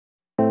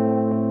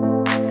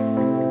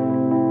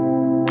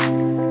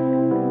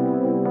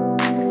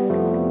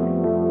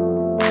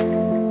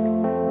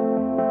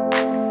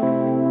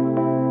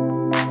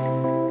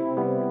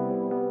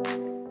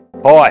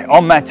Hi,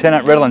 I'm Matt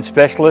Tennant, Redland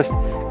Specialist,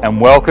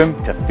 and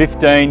welcome to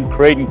 15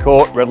 Creedin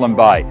Court, Redland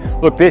Bay.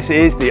 Look, this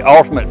is the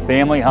ultimate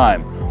family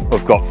home.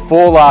 We've got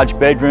 4 large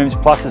bedrooms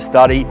plus a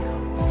study,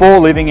 4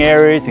 living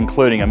areas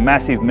including a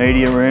massive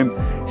media room,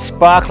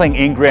 sparkling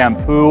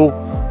in-ground pool.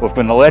 We've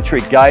got an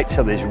electric gate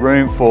so there's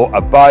room for a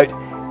boat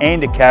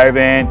and a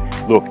caravan.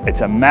 Look,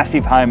 it's a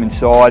massive home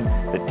inside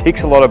that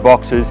ticks a lot of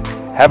boxes.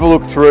 Have a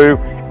look through.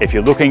 If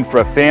you're looking for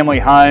a family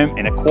home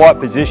in a quiet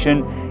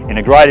position in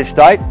a great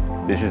estate,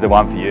 this is the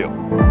one for you.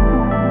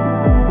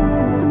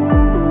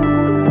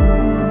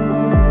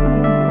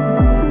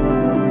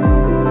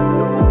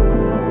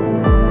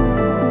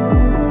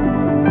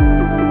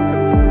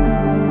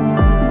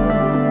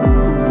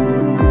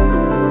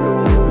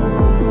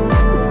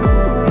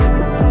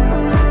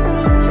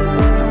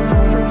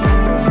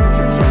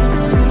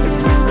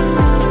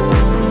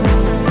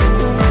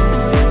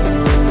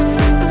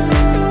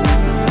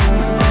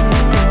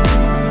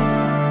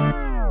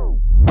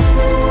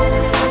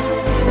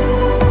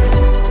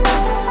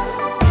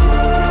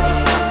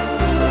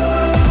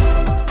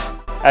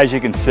 As you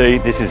can see,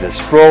 this is a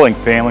sprawling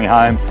family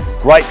home,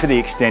 great for the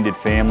extended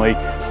family,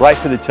 great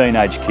for the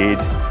teenage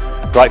kids,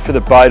 great for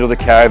the boat or the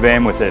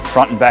caravan with the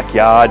front and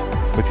backyard,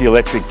 with the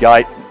electric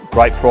gate,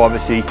 great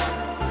privacy.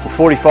 We're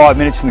 45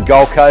 minutes from the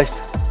Gold Coast,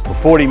 we're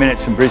 40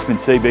 minutes from Brisbane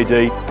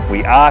CBD.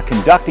 We are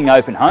conducting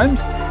open homes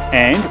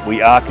and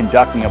we are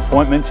conducting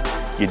appointments.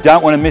 You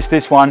don't want to miss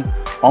this one.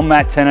 I'm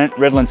Matt Tennant,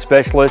 Redland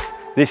Specialist.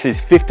 This is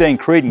 15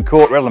 Creedin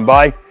Court, Redland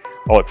Bay.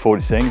 I look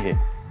forward to seeing you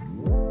here.